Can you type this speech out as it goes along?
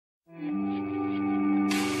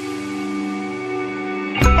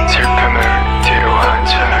슬픔을 뒤로 한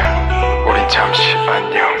채 우린 잠시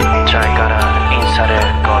안녕. 잘 가라는 인사를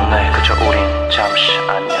건네 그저 우린 잠시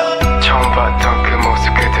안녕. 처음 봤던 그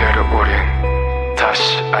모습 그대로 우린 다시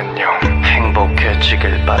안녕.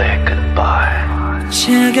 행복해지길 바래 goodbye.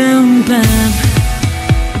 차가운 밤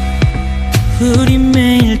우리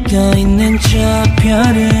매일 떠있는 저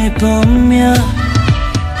별을 보며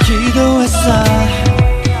기도했어.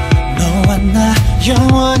 너와 나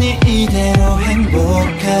영원히 이대로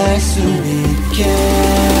행복할 수 있게.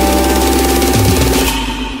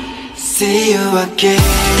 See you again.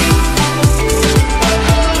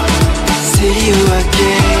 See you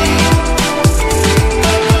again.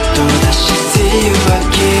 또다시 see you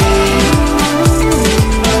again.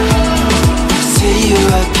 See you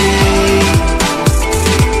again.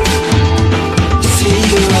 See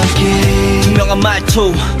you again. 투명한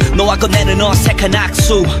말투 너와 꺼내는 어색한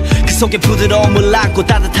악수 그 속에 부드러움을 안고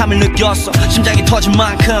따뜻함을 느꼈어. 심장이 터질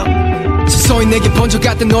만큼 서서히 내게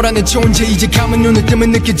번져갔던 너라는 존재. 이제 감은 눈을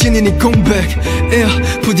뜨면 느껴지는 이 공백.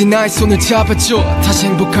 부디 나의 손을 잡아줘 다시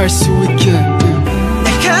행복할 수 있게.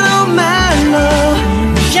 날카로운 말로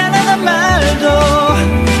미안하단 말도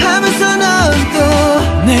하면서 넌 또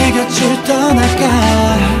내 곁을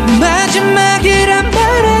떠나가. 마지막이란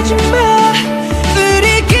말하지마.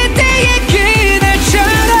 우리 그때의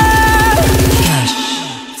그날처럼.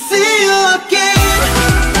 See you again.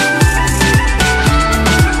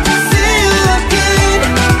 See you again.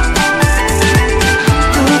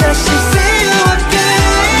 또다시 see you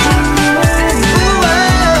again.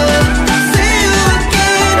 See you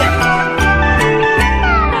again.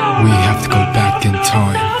 We have to go back in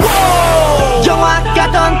time. 영화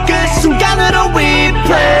가던 그 순간으로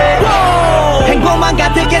replay. 행복만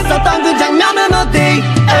가득했었던 그 장면은 어디.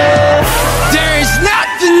 There is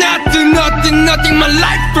nothing my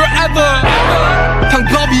life forever.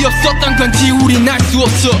 방법이 없었던 건지 우린 알 수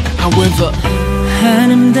없어. However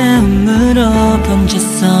아름다움으로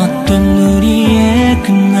번졌었던 우리의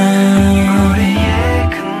그날.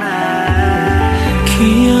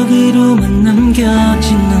 기억으로만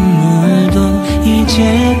남겨진 눈물도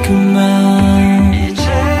이제 그만.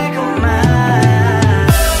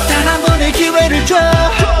 단 한 번의 기회를 줘.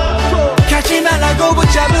 가지 말라고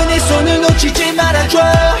붙잡은 이 손을 놓치지 말아줘.